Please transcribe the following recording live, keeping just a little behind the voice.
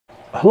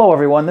Hello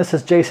everyone, this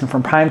is Jason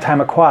from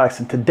Primetime Aquatics,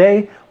 and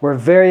today we're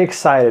very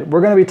excited.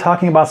 We're going to be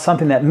talking about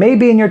something that may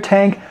be in your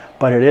tank,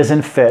 but it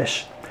isn't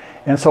fish.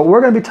 And so what we're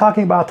going to be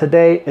talking about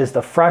today is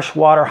the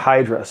freshwater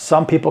hydra.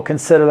 Some people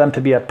consider them to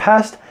be a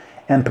pest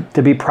and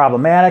to be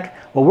problematic.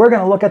 Well, we're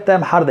going to look at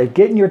them. How do they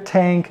get in your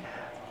tank?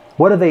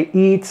 What do they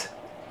eat?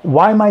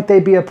 Why might they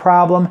be a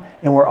problem?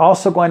 And we're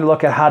also going to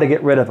look at how to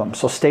get rid of them,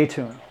 so stay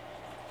tuned.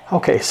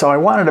 Okay, so I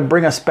wanted to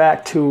bring us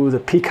back to the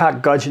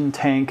peacock gudgeon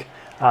tank.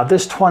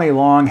 This 20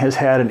 long has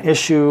had an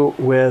issue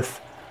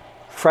with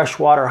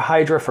freshwater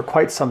hydra for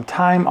quite some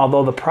time,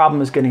 although the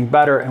problem is getting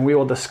better, and we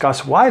will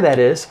discuss why that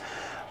is.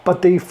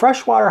 But the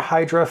freshwater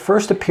hydra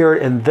first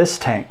appeared in this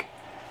tank,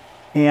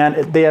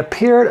 and they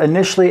appeared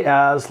initially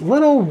as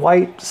little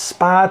white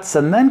spots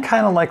and then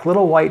kind of like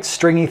little white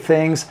stringy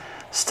things.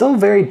 Still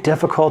very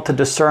difficult to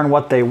discern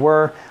what they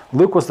were.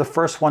 Luke was the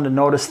first one to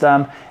notice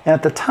them, and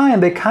at the time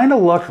they kind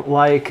of looked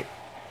like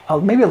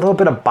maybe a little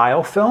bit of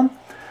biofilm.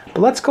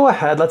 But let's go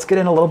ahead, let's get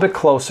in a little bit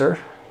closer.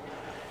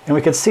 And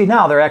we can see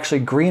now they're actually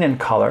green in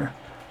color,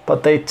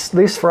 but at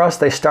least for us,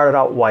 they started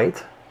out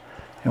white.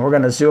 And we're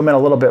going to zoom in a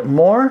little bit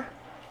more,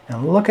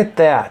 and look at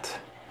that.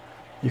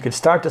 You can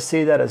start to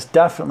see that it's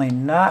definitely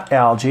not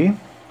algae.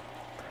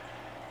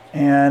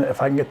 And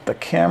if I can get the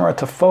camera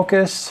to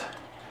focus,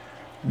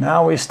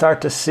 now we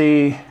start to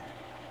see,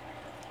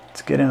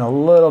 let's get in a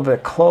little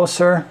bit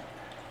closer.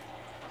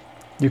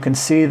 You can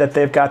see that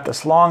they've got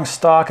this long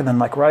stalk, and then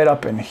like right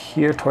up in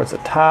here towards the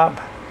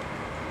top.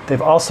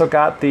 They've also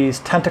got these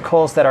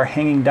tentacles that are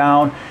hanging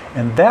down,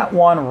 and that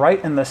one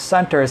right in the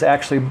center is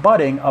actually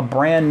budding a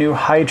brand new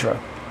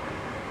hydra.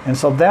 And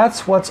so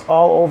that's what's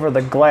all over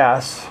the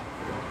glass,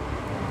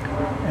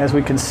 as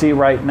we can see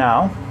right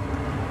now.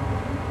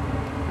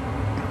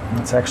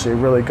 That's actually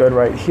really good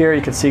right here.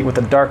 You can see with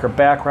the darker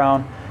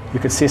background,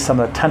 you can see some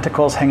of the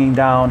tentacles hanging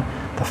down,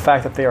 the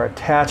fact that they are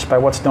attached by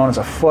what's known as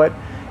a foot.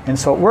 And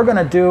so what we're going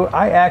to do,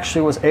 I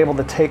actually was able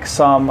to take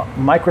some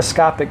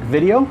microscopic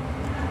video.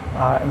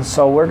 And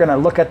so we're going to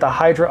look at the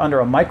hydra under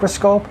a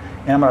microscope,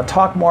 and I'm going to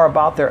talk more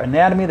about their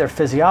anatomy, their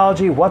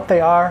physiology, what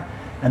they are,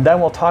 and then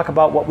we'll talk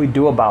about what we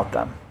do about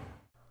them.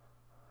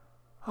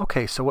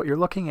 Okay, so what you're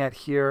looking at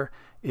here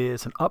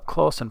is an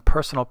up-close and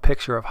personal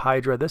picture of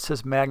hydra. This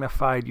is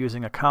magnified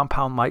using a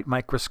compound light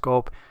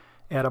microscope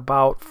at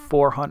about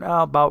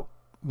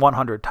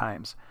 100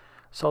 times.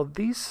 So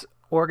these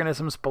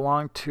organisms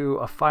belong to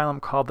a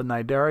phylum called the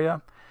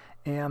Cnidaria,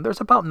 and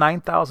there's about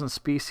 9,000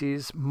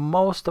 species.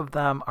 Most of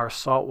them are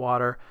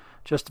saltwater.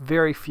 Just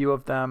very few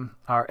of them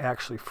are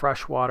actually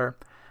freshwater.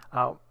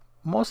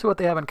 Mostly what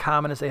they have in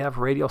common is they have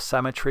radial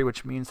symmetry,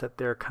 which means that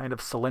they're kind of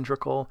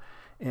cylindrical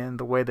in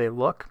the way they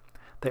look.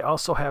 They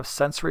also have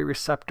sensory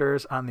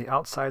receptors on the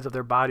outsides of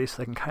their bodies, so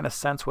they can kind of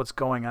sense what's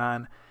going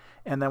on.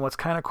 And then what's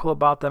kind of cool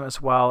about them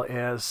as well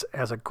is,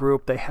 as a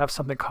group, they have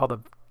something called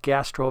a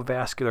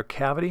gastrovascular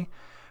cavity,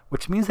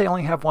 which means they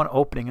only have one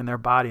opening in their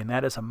body, and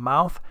that is a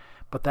mouth,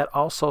 but that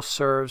also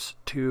serves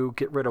to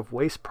get rid of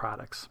waste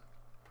products.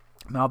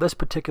 Now, this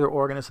particular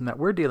organism that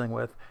we're dealing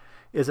with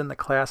is in the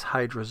class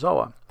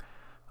Hydrozoa,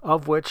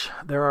 of which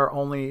there are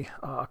only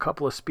a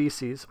couple of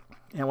species,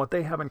 and what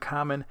they have in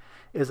common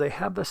is they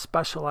have the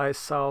specialized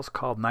cells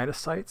called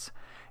cnidocytes,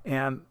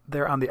 and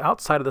they're on the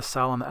outside of the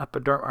cell, on the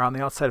epidermis, or on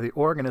the outside of the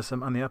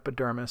organism, on the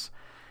epidermis,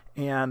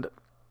 and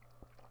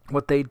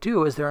what they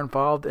do is they're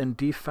involved in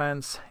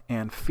defense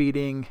and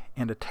feeding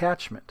and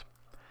attachment.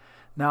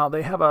 Now,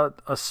 they have a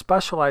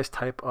specialized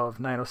type of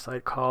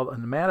cnidocyte called a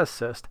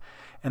nematocyst,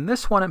 and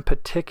this one in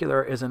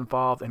particular is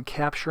involved in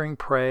capturing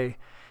prey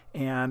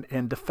and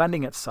in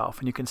defending itself.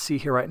 And you can see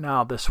here right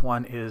now this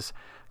one is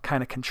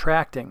kind of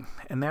contracting,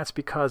 and that's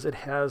because it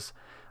has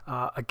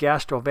a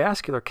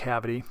gastrovascular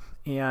cavity,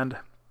 and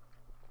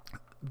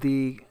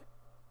the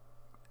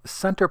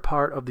center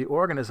part of the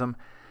organism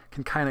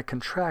can kind of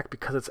contract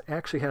because it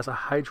actually has a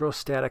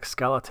hydrostatic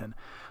skeleton.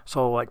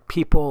 So like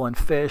people and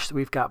fish,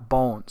 we've got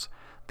bones.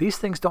 These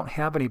things don't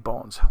have any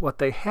bones. What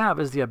they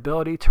have is the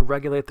ability to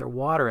regulate their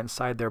water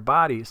inside their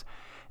bodies.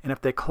 And if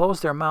they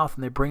close their mouth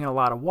and they bring in a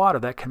lot of water,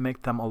 that can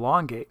make them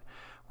elongate.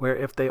 Where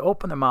if they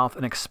open their mouth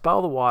and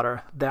expel the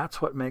water,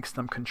 that's what makes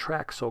them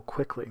contract so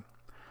quickly.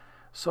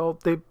 So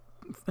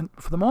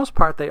for the most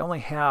part, they only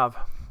have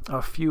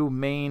a few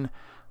main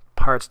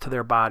parts to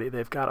their body.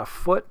 They've got a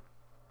foot.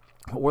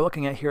 What we're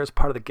looking at here is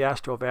part of the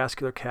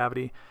gastrovascular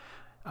cavity,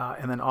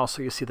 and then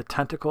also you see the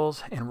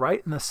tentacles, and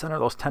right in the center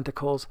of those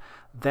tentacles,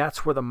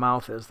 that's where the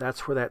mouth is.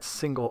 That's where that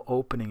single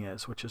opening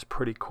is, which is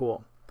pretty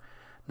cool.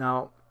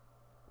 Now,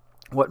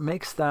 what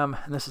makes them,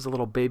 and this is a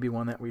little baby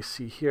one that we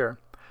see here,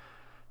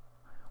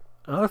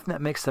 another thing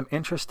that makes them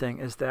interesting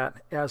is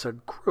that as a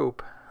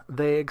group,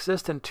 they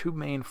exist in two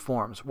main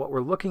forms. What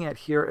we're looking at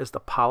here is the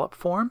polyp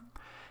form,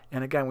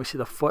 and again, we see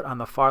the foot on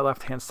the far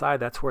left-hand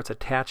side. That's where it's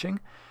attaching.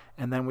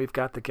 And then we've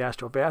got the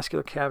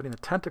gastrovascular cavity and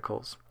the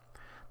tentacles.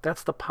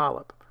 That's the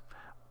polyp.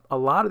 A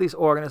lot of these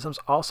organisms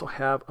also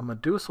have a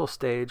medussal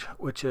stage,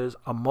 which is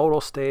a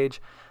motile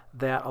stage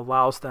that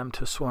allows them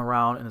to swim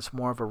around, and it's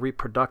more of a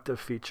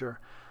reproductive feature.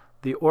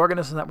 The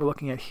organisms that we're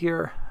looking at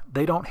here,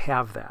 they don't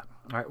have that.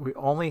 All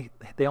right,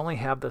 they only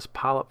have this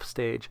polyp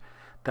stage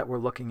that we're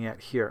looking at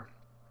here.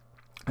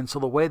 And so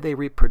the way they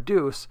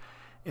reproduce,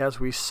 as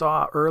we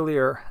saw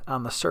earlier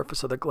on the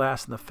surface of the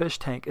glass in the fish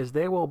tank, is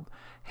they will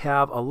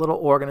have a little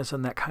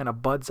organism that kind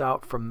of buds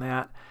out from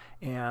that,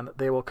 and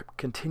they will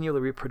continually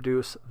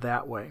reproduce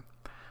that way.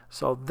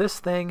 So this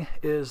thing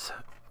is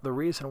the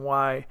reason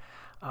why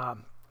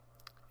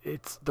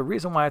it's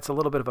a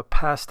little bit of a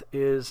pest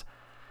is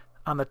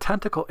on the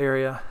tentacle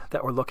area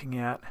that we're looking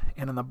at,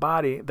 and in the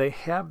body they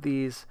have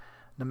these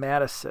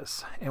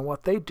nematocysts, and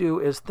what they do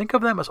is, think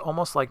of them as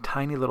almost like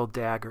tiny little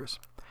daggers.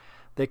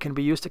 They can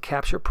be used to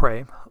capture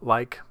prey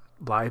like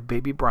live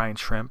baby brine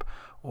shrimp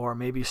or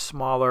maybe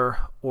smaller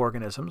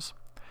organisms,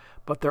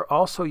 but they're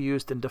also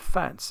used in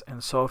defense.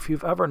 And so if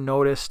you've ever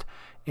noticed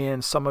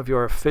in some of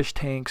your fish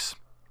tanks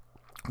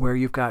where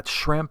you've got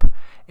shrimp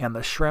and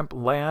the shrimp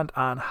land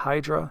on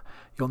hydra,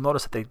 you'll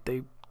notice that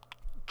they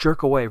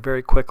jerk away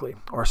very quickly.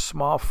 Or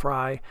small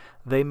fry,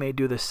 they may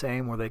do the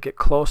same, where they get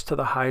close to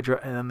the hydra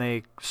and then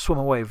they swim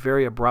away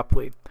very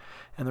abruptly.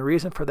 And the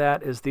reason for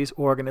that is these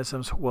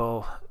organisms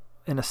will,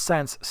 in a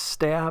sense,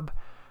 stab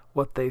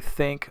what they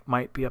think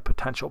might be a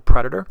potential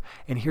predator.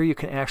 And here you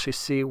can actually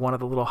see one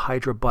of the little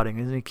hydra budding.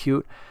 Isn't he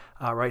cute?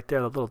 Right there,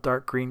 the little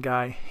dark green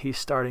guy, he's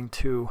starting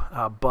to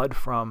bud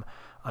from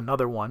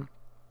another one.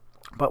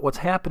 But what's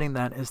happening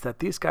then is that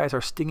these guys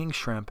are stinging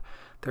shrimp,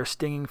 they're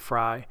stinging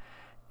fry,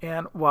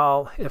 and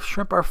while if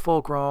shrimp are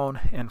full grown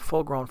and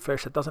full grown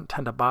fish, it doesn't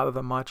tend to bother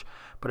them much,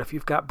 but if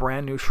you've got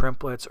brand new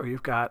shrimplets or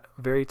you've got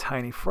very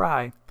tiny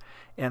fry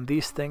and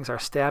these things are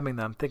stabbing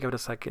them, think of it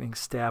as like getting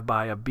stabbed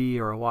by a bee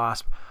or a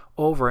wasp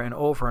over and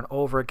over and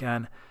over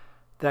again,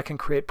 that can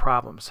create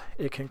problems.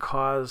 It can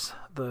cause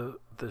the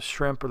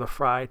shrimp or the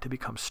fry to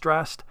become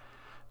stressed,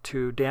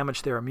 to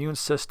damage their immune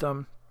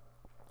system.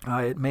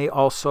 It may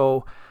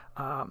also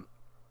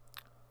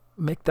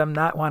make them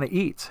not want to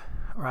eat,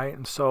 right?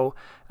 And so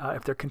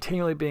if they're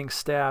continually being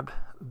stabbed,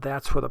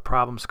 that's where the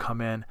problems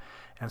come in.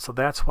 And so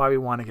that's why we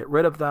want to get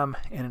rid of them.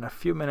 And in a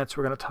few minutes,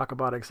 we're going to talk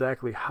about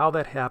exactly how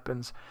that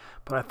happens.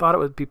 But I thought it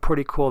would be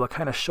pretty cool to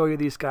kind of show you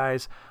these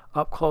guys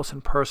up close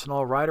and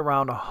personal, right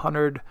around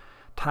 100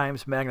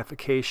 times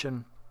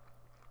magnification.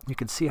 You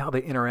can see how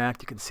they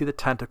interact. You can see the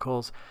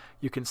tentacles.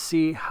 You can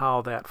see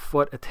how that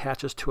foot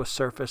attaches to a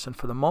surface. And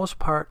for the most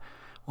part,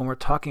 when we're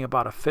talking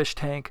about a fish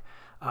tank,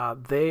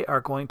 they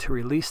are going to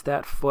release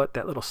that foot,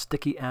 that little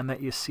sticky end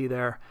that you see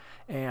there,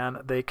 and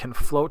they can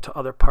float to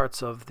other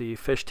parts of the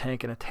fish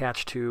tank and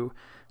attach to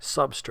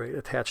substrate,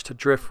 attach to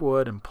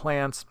driftwood and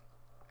plants.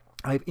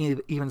 I've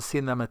even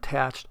seen them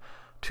attached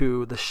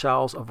to the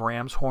shells of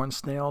ram's horn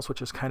snails,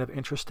 which is kind of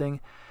interesting.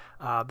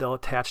 They'll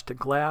attach to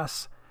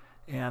glass,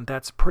 and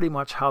that's pretty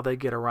much how they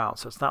get around.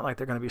 So it's not like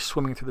they're going to be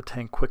swimming through the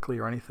tank quickly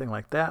or anything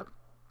like that,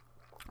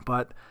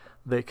 but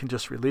they can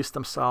just release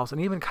themselves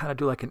and even kind of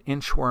do like an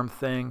inchworm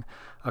thing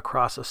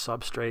across a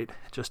substrate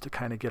just to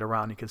kind of get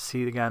around. You can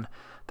see again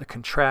the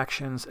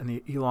contractions and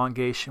the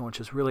elongation,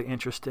 which is really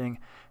interesting.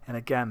 And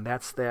again,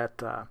 that's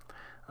that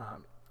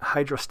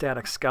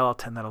hydrostatic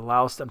skeleton that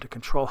allows them to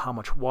control how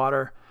much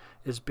water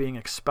is being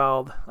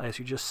expelled, as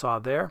you just saw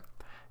there.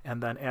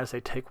 And then as they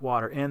take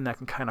water in, that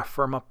can kind of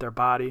firm up their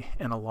body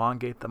and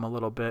elongate them a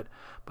little bit.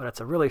 But it's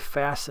a really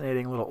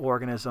fascinating little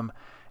organism.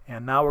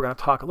 And now we're going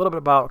to talk a little bit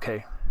about,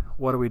 okay,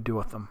 what do we do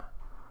with them?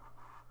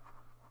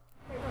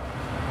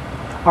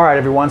 All right,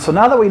 everyone, so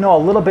now that we know a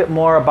little bit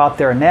more about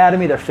their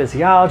anatomy, their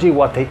physiology,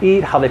 what they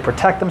eat, how they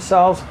protect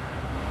themselves,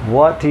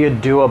 what do you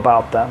do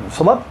about them?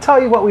 So let's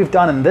tell you what we've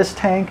done in this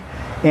tank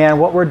and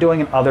what we're doing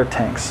in other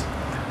tanks.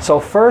 So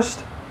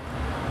first,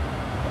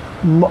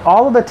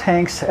 all of the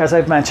tanks, as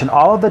I've mentioned,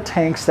 all of the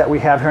tanks that we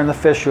have here in the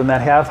fish room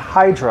that have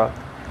hydra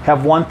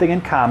have one thing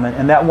in common,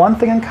 and that one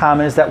thing in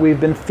common is that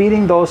we've been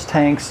feeding those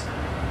tanks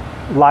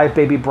live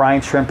baby brine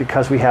shrimp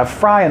because we have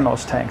fry in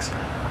those tanks.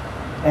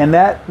 And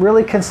that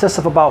really consists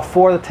of about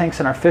 4 of the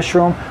tanks in our fish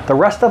room. The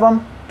rest of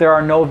them, there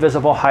are no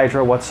visible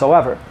hydra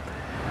whatsoever.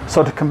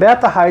 So to combat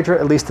the hydra,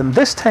 at least in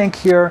this tank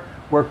here,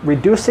 we're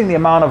reducing the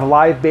amount of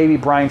live baby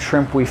brine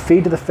shrimp we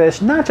feed to the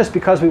fish, not just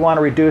because we want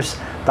to reduce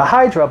the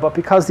hydra, but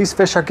because these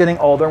fish are getting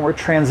older and we're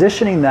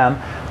transitioning them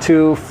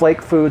to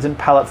flake foods and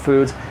pellet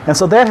foods. And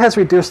so that has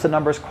reduced the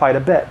numbers quite a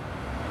bit.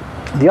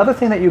 The other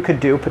thing that you could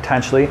do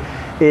potentially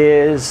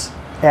is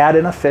add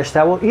in a fish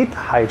that will eat the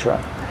hydra.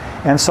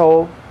 And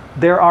so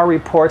there are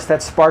reports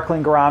that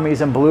sparkling gouramis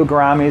and blue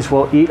gouramis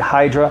will eat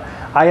hydra.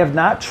 I have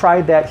not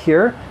tried that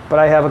here, but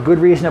I have a good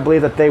reason to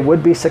believe that they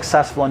would be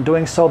successful in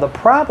doing so. The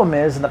problem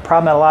is, and the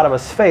problem that a lot of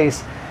us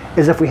face,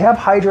 is if we have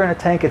hydra in a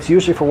tank, it's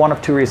usually for one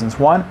of 2 reasons.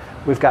 One,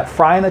 we've got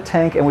fry in the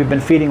tank and we've been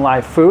feeding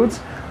live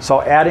foods,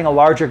 so adding a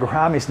larger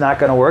gourami is not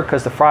going to work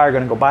because the fry are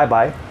going to go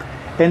bye-bye.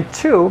 And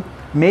 2,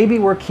 maybe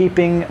we're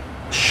keeping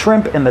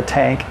shrimp in the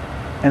tank,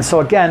 and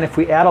so again, if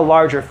we add a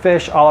larger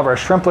fish, all of our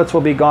shrimplets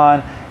will be gone,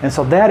 and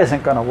so that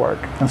isn't going to work.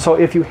 And so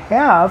if you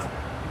have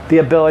the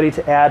ability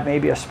to add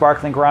maybe a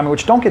sparkling gourami,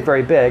 which don't get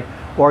very big,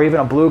 or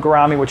even a blue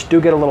gourami, which do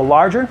get a little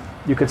larger,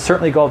 you could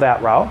certainly go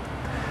that route.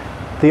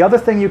 The other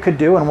thing you could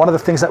do, and one of the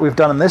things that we've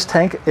done in this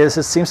tank is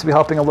it seems to be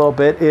helping a little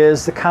bit,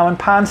 is the common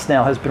pond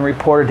snail has been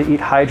reported to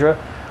eat hydra.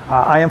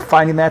 I am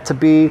finding that to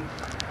be,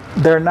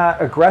 they're not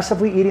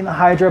aggressively eating the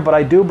hydra, but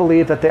I do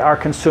believe that they are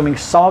consuming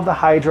some of the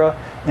hydra.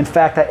 In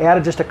fact, I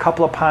added just a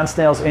couple of pond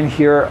snails in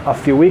here a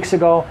few weeks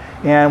ago,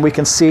 and we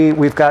can see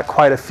we've got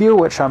quite a few,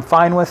 which I'm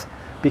fine with,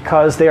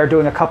 because they are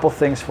doing a couple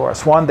things for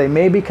us. One, they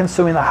may be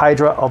consuming the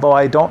hydra, although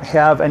I don't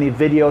have any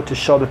video to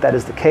show that that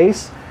is the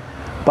case.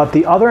 But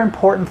the other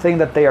important thing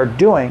that they are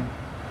doing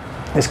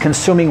is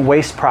consuming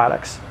waste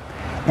products.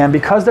 And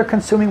because they're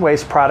consuming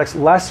waste products,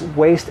 less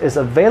waste is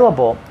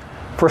available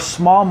for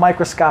small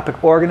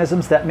microscopic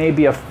organisms that may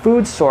be a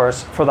food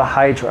source for the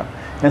hydra.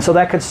 And so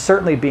that could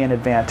certainly be an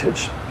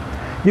advantage.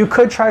 You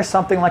could try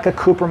something like a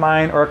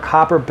cupramine or a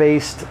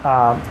copper-based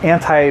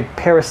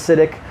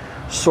anti-parasitic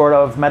sort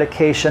of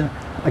medication.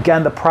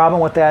 Again, the problem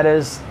with that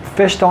is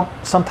fish don't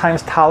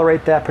sometimes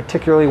tolerate that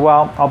particularly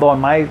well, although in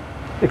my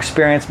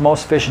experience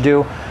most fish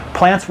do.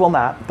 Plants will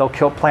not. They'll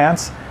kill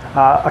plants.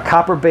 A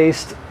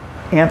copper-based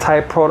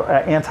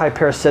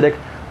anti-parasitic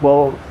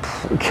will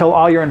kill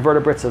all your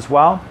invertebrates as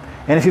well.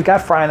 And if you've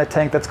got fry in the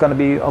tank, that's going to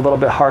be a little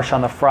bit harsh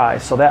on the fry,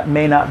 so that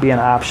may not be an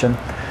option.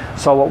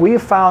 So what we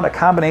have found, a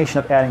combination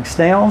of adding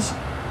snails,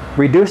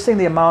 reducing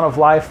the amount of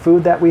live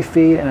food that we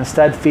feed, and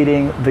instead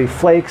feeding the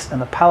flakes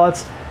and the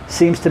pellets,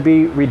 seems to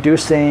be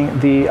reducing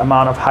the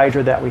amount of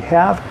hydra that we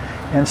have.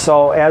 And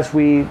so as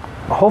we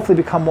hopefully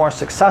become more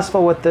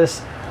successful with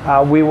this,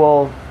 we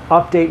will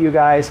update you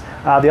guys.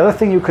 The other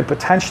thing you could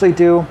potentially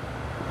do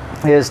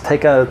is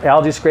take an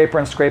algae scraper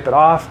and scrape it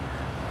off.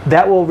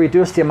 That will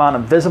reduce the amount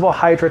of visible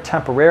hydra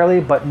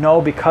temporarily, but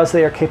no, because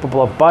they are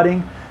capable of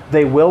budding,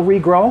 they will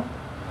regrow,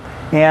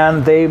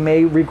 and they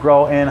may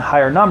regrow in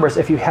higher numbers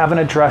if you haven't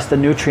addressed the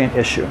nutrient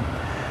issue.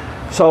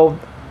 So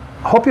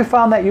hope you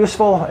found that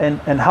useful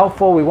and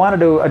helpful. We wanted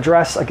to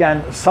address,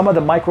 again, some of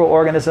the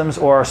microorganisms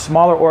or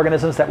smaller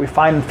organisms that we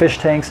find in fish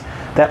tanks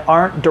that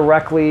aren't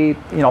directly,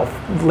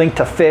 linked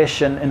to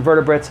fish and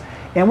invertebrates.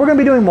 And we're going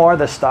to be doing more of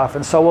this stuff,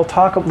 and so we'll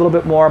talk a little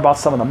bit more about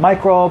some of the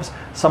microbes,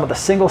 some of the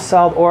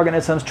single-celled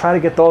organisms, try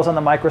to get those on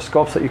the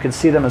microscope so that you can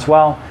see them as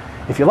well.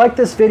 If you like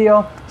this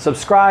video,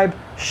 subscribe,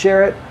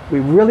 share it. We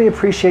really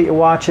appreciate you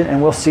watching,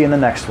 and we'll see you in the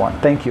next one.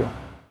 Thank you.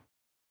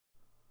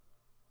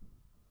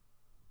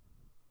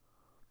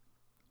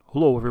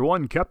 Hello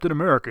everyone, Captain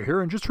America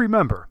here, and just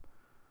remember,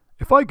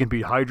 if I can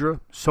beat Hydra,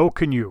 so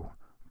can you.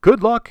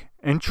 Good luck,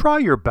 and try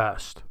your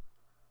best.